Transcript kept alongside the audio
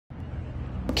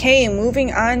Okay,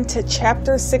 moving on to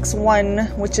chapter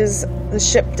 6.1, which is the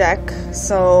ship deck.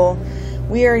 So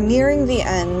we are nearing the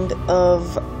end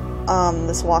of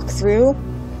this walkthrough,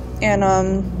 and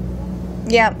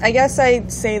yeah, I guess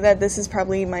I'd say that this is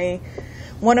probably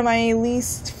one of my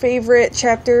least favorite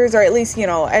chapters, or at least, you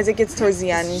know, as it gets towards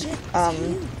the end,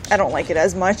 I don't like it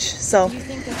as much. So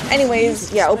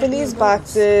anyways, yeah, open these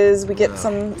boxes, we get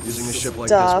some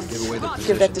stuff,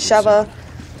 give that to Sheva.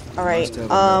 Alright,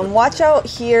 watch out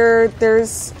here,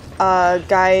 there's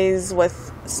guys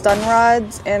with stun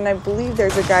rods, and I believe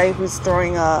there's a guy who's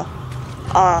throwing a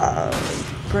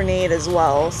grenade as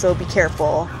well, so be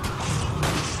careful.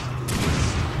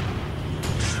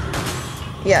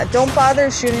 Yeah, don't bother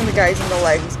shooting the guys in the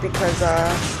legs because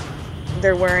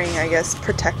they're wearing, I guess,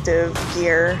 protective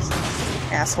gear.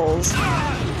 Assholes.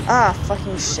 Ah,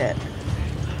 fucking shit.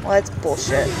 Well, that's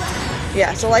bullshit.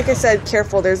 Yeah, so like I said,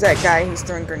 careful, there's that guy who's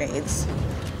throwing grenades.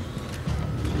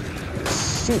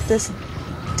 Shoot this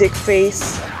dick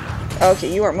face.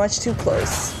 Okay, you are much too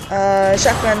close.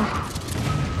 Shotgun.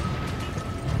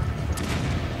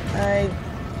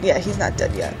 Yeah, he's not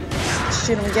dead yet.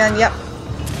 Shoot him again, yep.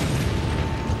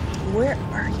 Where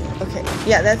are you? Okay,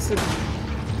 yeah, that's the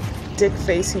dick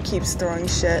face who keeps throwing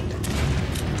shit.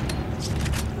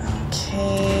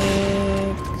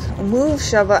 Okay. Move,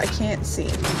 Sheva, I can't see.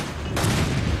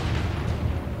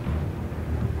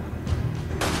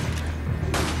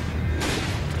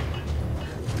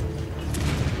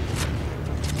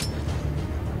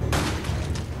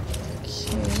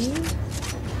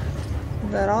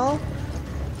 Is that all?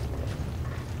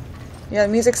 Yeah,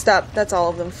 the music stopped. That's all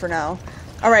of them for now.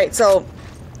 Alright, so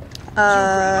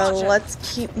let's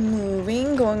keep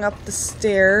moving, going up the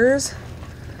stairs.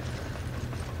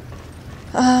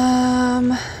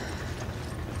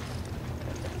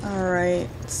 Alright,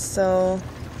 so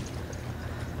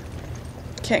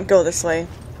can't go this way.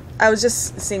 I was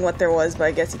just seeing what there was, but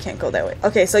I guess you can't go that way.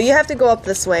 Okay, so you have to go up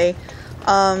this way.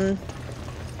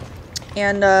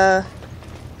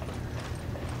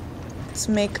 Let's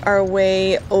make our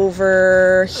way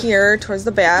over here towards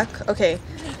the back. Okay,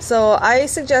 so I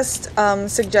suggest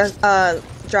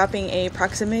dropping a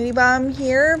proximity bomb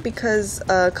here because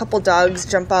a couple dogs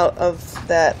jump out of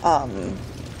that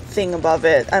thing above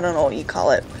it. I don't know what you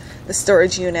call it, the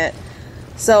storage unit.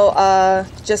 So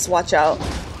just watch out.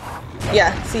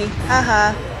 Yeah, see,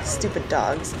 haha, stupid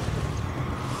dogs.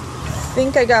 I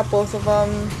think I got both of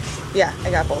them. Yeah, I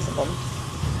got both of them.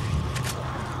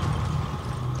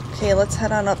 Okay, let's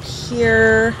head on up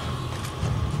here,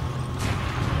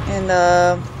 and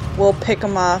we'll pick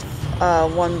them off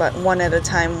one at a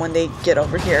time when they get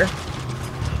over here.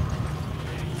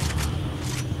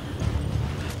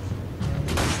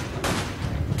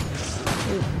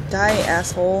 You die,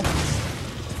 asshole.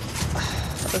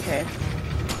 Okay.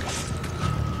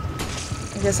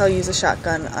 I guess I'll use a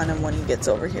shotgun on him when he gets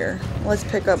over here. Let's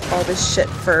pick up all this shit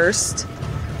first.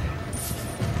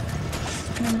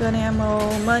 Gun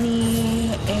ammo,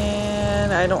 money,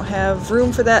 and I don't have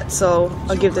room for that, so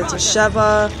I'll give that to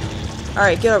Sheva.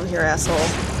 Alright, get over here, asshole.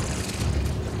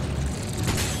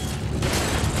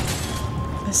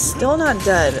 He's still not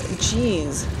dead.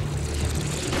 Jeez.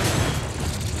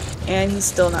 And he's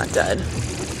still not dead.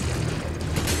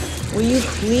 Will you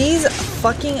please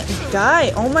fucking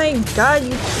die? Oh my god,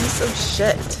 you piece of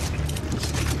shit.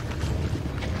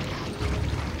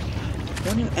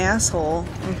 What an asshole.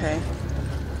 Okay.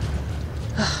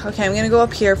 Okay, I'm gonna go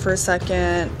up here for a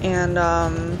second, and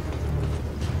I'm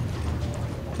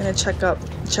gonna check out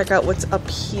what's up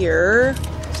here.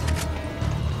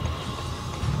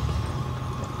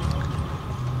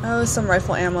 Oh, some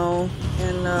rifle ammo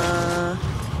and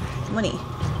money.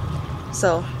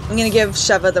 So I'm gonna give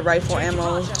Sheva the rifle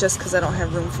ammo just because I don't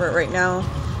have room for it right now.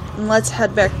 And let's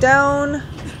head back down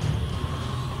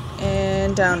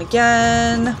and down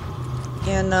again,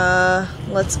 and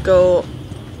let's go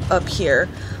up here.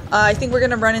 I think we're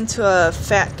gonna run into a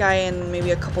fat guy and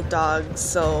maybe a couple dogs,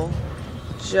 so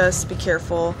just be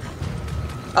careful.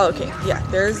 Oh, okay, yeah,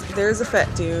 there's a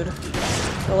fat dude.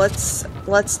 So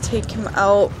let's take him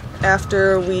out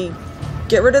after we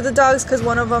get rid of the dogs, because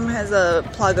one of them has a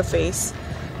plaga face.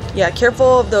 Yeah,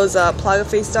 careful of those plaga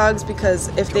face dogs, because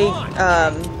if they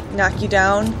knock you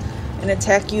down and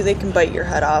attack you, they can bite your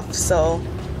head off, so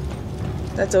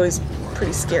that's always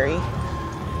pretty scary.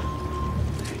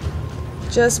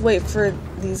 Just wait for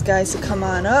these guys to come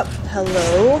on up.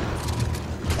 Hello.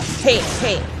 Hey,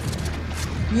 hey.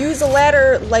 Use a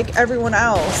ladder like everyone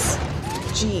else.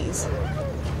 Jeez.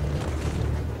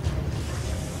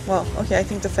 Well, okay, I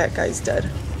think the fat guy's dead.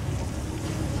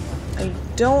 I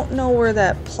don't know where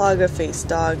that plaga face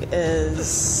dog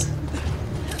is.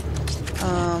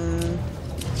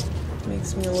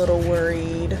 makes me a little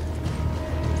worried.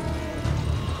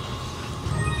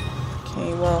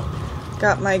 Okay, well,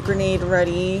 got my grenade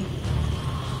ready.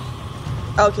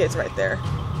 Okay, it's right there.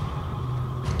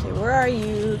 Okay, where are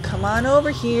you? Come on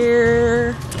over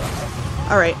here.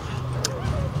 Alright.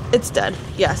 It's dead.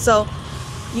 Yeah, so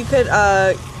you could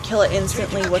kill it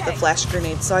instantly with a flash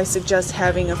grenade, so I suggest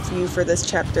having a few for this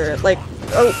chapter. Like,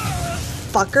 oh,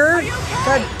 fucker.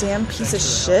 Goddamn piece of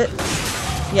shit.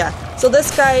 Yeah, so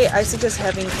this guy, I suggest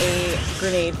having a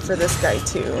grenade for this guy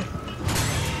too.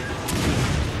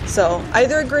 So,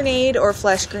 either a grenade or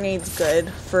flash grenade's good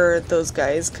for those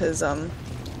guys, because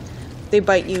they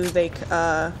bite you, they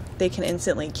can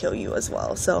instantly kill you as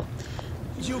well. So,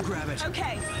 you grab it.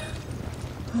 Okay.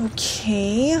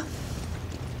 Okay.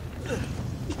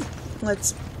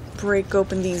 Let's break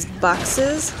open these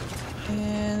boxes.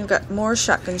 And we've got more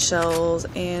shotgun shells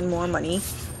and more money.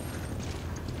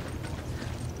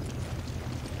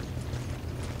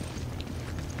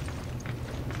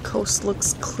 Coast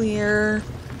looks clear.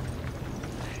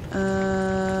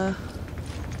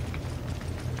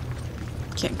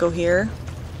 Can't go here.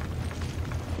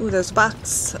 Ooh, there's a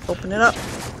box. Open it up.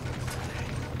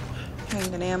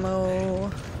 Handgun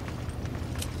ammo.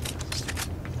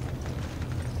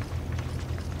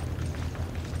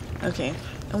 Okay,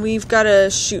 and we've got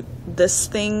to shoot this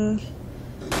thing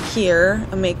here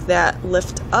and make that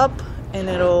lift up, and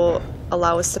it'll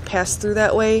allow us to pass through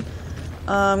that way.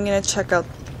 I'm gonna check out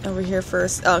over here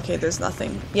first. Oh, okay, there's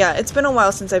nothing. Yeah, it's been a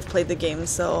while since I've played the game,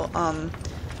 so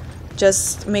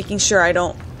just making sure I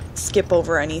don't skip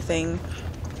over anything.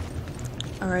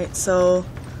 Alright, so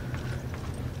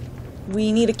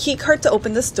we need a key card to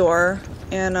open this door,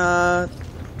 and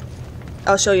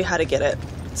I'll show you how to get it.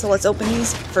 So let's open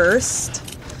these first.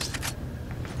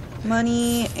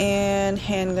 Money and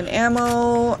handgun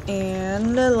ammo,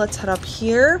 and let's head up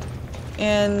here.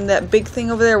 And that big thing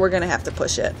over there, we're gonna have to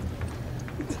push it.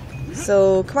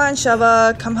 So come on,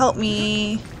 Sheva, come help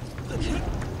me.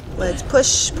 Let's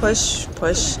push, push,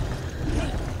 push.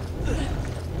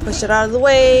 Push it out of the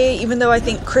way, even though I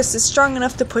think Chris is strong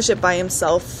enough to push it by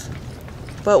himself.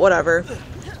 But whatever.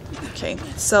 Okay,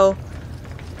 so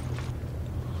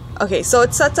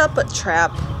it sets up a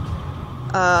trap.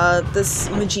 This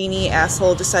Majini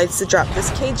asshole decides to drop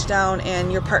this cage down,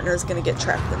 and your partner is going to get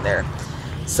trapped in there.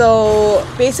 So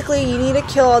basically, you need to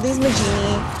kill all these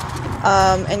Majini,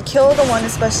 and kill the one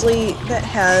especially that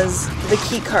has the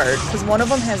key card, because one of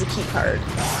them has a key card.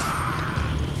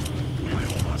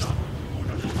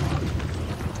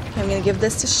 Okay, I'm going to give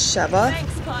this to Sheva.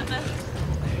 Thanks, partner.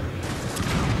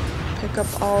 Pick up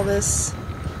all this.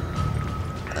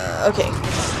 Okay.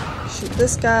 Shoot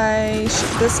this guy.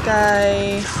 Shoot this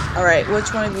guy. Alright,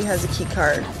 which one of you has a key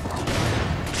card?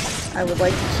 I would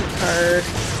like the key card.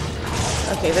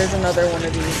 Okay, there's another one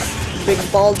of these big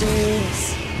ball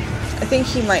dudes. I think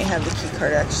he might have the key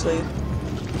card, actually.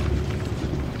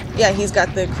 Yeah, he's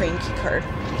got the crane key card.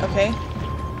 Okay.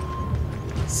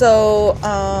 So,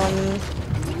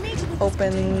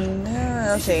 open.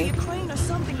 Okay.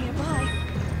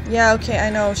 Yeah, okay,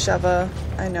 I know, Sheva.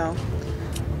 I know.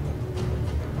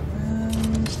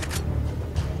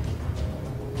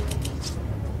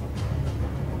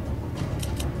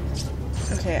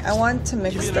 Okay, I want to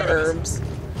mix the herbs.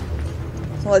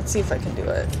 So let's see if I can do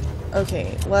it.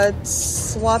 Okay, let's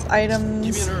swap items.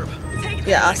 Give me an herb.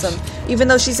 Yeah, awesome. Even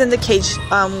though she's in the cage,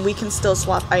 we can still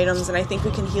swap items, and I think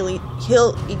we can heal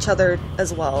each other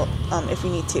as well, if we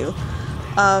need to.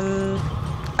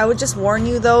 I would just warn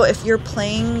you though, if you're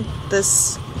playing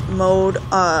this mode,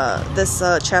 this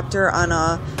chapter on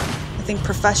I think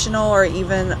professional or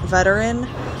even veteran,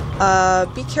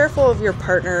 be careful of your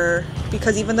partner,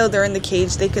 because even though they're in the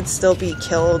cage, they could still be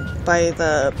killed by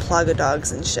the plaga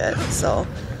dogs and shit, so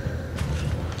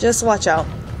just watch out.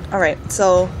 Alright,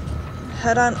 so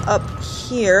head on up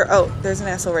here. Oh, there's an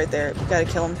asshole right there. We gotta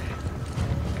kill him.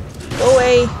 Go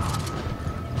away!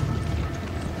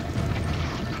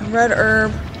 Red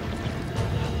herb.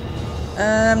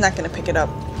 I'm not gonna pick it up.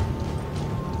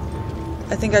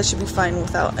 I think I should be fine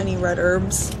without any red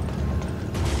herbs.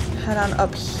 Head on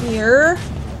up here.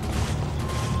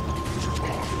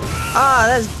 Ah,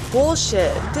 that's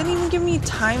bullshit. Didn't even give me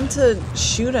time to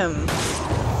shoot him.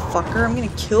 Fucker, I'm gonna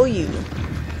kill you.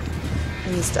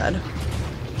 And he's dead.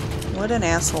 What an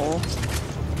asshole.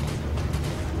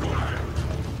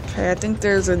 Okay, I think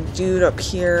there's a dude up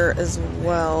here as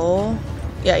well.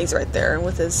 Yeah, he's right there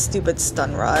with his stupid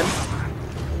stun rod.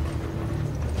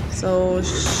 So,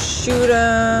 shoot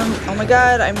him. Oh my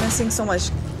god, I'm missing so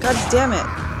much. God damn it.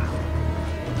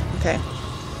 Okay.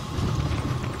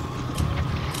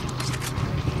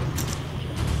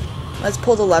 Let's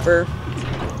pull the lever.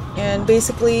 And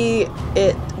basically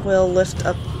it will lift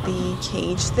up the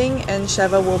cage thing and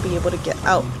Sheva will be able to get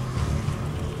out.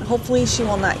 Hopefully she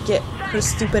will not get her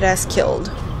stupid ass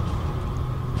killed.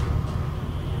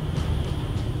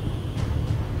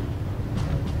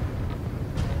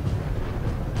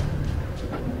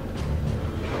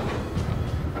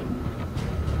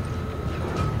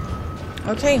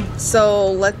 Okay,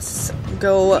 so let's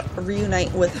go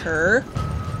reunite with her.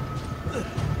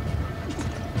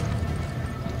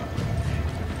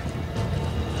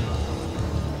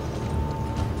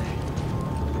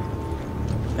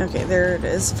 Okay, there it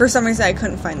is. For some reason I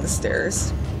couldn't find the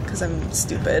stairs because I'm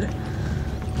stupid.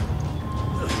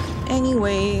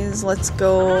 Anyways, let's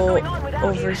go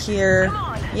over here.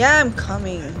 Yeah, I'm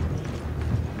coming.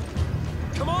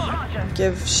 Come on.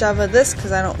 Give Sheva this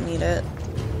because I don't need it.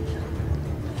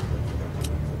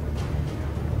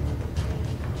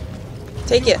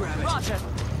 Take it.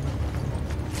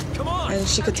 Come on. And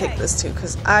she could take this too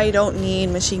because I don't need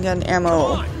machine gun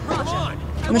ammo. Come on.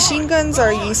 Machine guns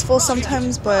are useful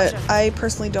sometimes, but I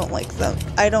personally don't like them.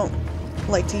 I don't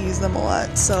like to use them a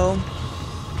lot, so...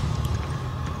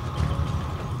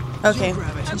 Okay,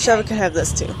 Sheva could have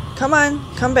this too. Come on,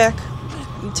 come back.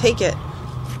 You take it.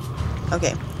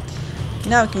 Okay,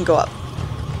 now we can go up.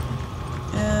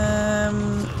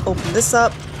 Open this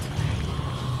up.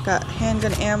 Got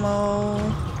handgun ammo.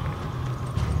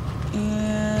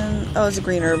 And... oh, it's a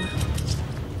green herb.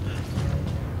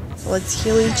 So let's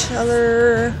heal each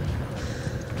other.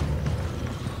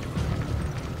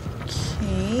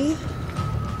 Okay.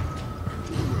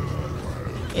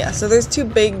 Yeah, so there's two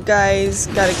big guys.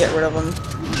 Gotta get rid of them.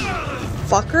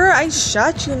 Fucker, I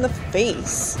shot you in the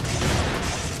face.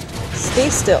 Stay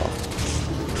still.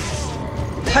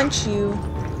 Punch you.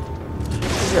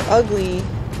 Because you're ugly.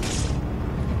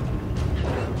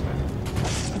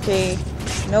 Okay.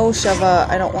 No, Sheva,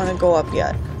 I don't want to go up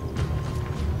yet.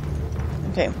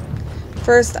 Okay.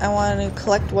 First, I want to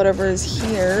collect whatever is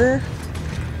here.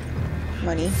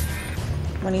 Money.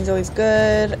 Money's always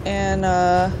good. And,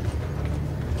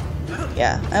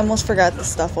 yeah, I almost forgot the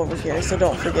stuff over here, so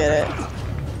don't forget it.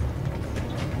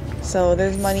 So,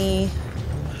 there's money.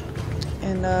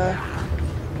 And,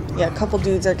 yeah, a couple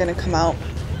dudes are gonna come out.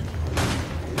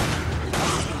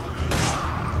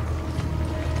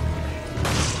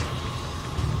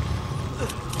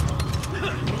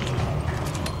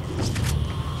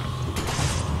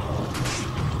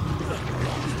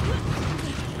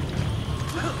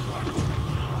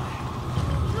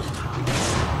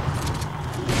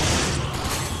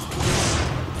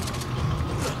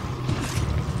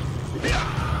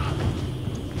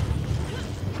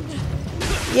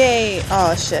 Yay!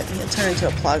 Oh shit, he'll turn into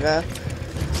a plaga.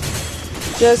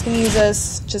 Just gonna use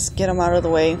this, just get him out of the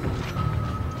way.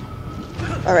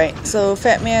 Alright, so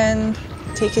Fat Man,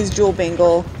 take his jewel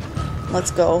bangle.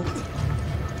 Let's go.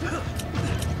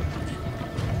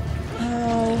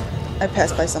 Oh, I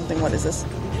passed by something. What is this?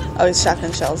 Oh, it's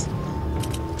shotgun shells.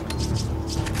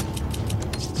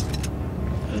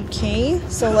 Okay,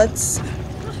 so let's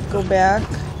go back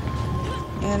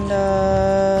and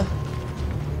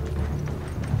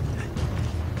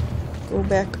go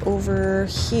back over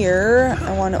here.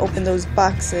 I want to open those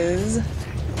boxes.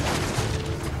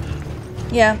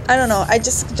 Yeah, I don't know. I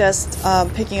just suggest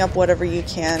picking up whatever you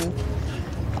can.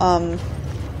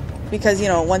 Because, you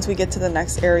know, once we get to the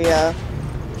next area,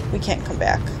 we can't come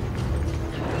back.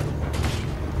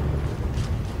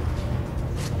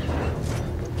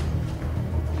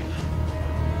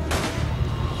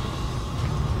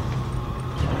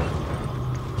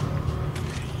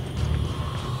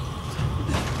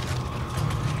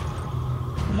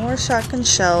 More shotgun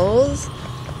shells.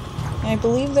 And I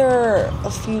believe there are a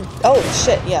few... oh,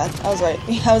 shit, yeah, I was right.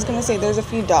 I was gonna say there's a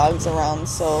few dogs around,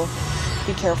 so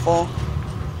be careful.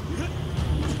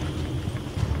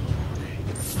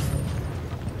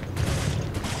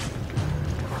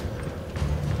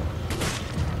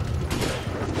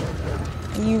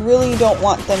 And you really don't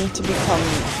want them to become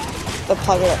the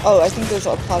plaga... oh, I think there's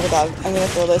a plaga dog. I'm gonna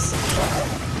throw this.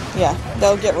 Yeah,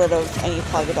 they'll get rid of any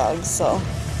plaga dogs, so...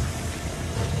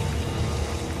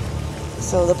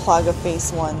 so the plaga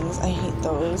face ones, I hate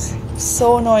those.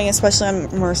 So annoying, especially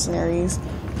on mercenaries.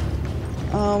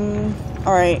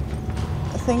 Alright.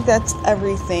 I think that's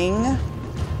everything.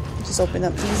 Just open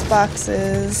up these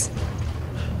boxes.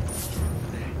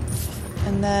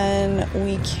 And then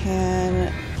we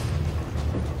can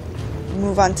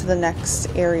move on to the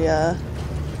next area.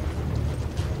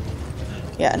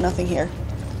 Yeah, nothing here.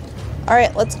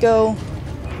 Alright, let's go.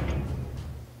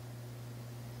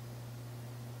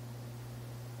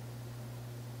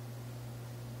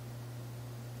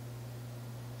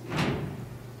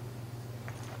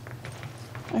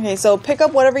 Okay, so pick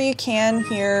up whatever you can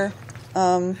here.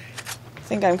 I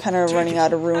think I'm kind of running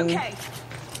out of room. Okay.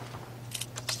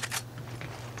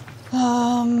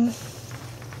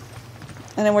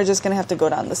 And then we're just gonna have to go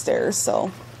down the stairs,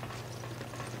 so.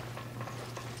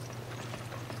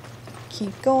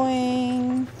 Keep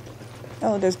going.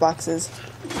 Oh, there's boxes.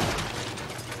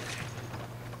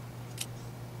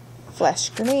 Flash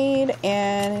grenade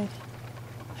and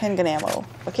handgun ammo.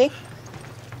 Okay.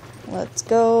 Let's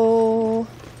go.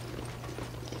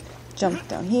 Jump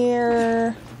down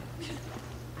here.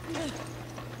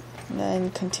 And then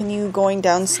continue going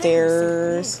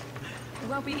downstairs. It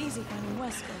won't be easy finding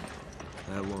Wesker.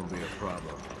 That won't be a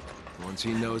problem. Once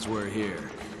he knows we're here,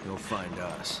 he'll find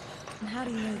us. And how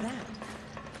do you know that?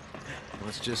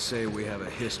 Let's just say we have a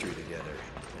history together,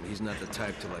 and he's not the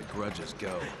type to let grudges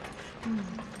go.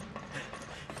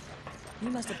 You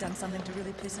must have done something to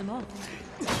really piss him off.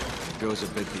 It goes a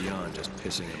bit beyond just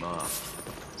pissing him off.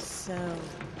 So,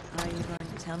 are you going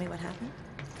to tell me what happened?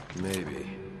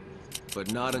 Maybe.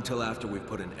 But not until after we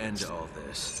put an end to all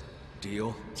this.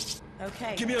 Deal?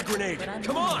 Okay. Give me a grenade. But I'm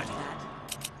Come willing on. to that.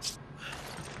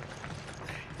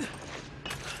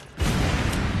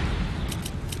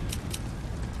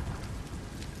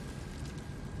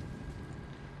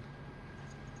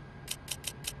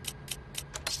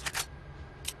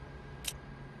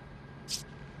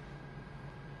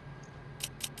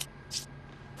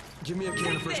 Give me a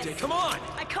can of first aid. Come on.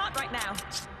 I can't right now.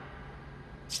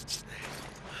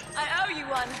 I owe you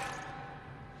one.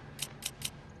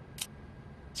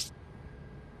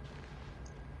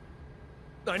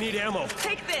 I need ammo.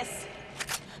 Take this.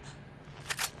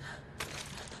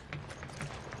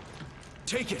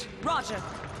 Take it. Roger.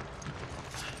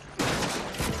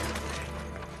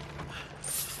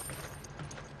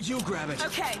 You grab it.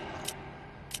 Okay.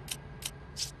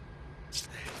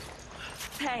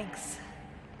 Thanks.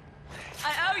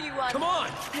 I owe you one. Come on.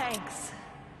 Thanks.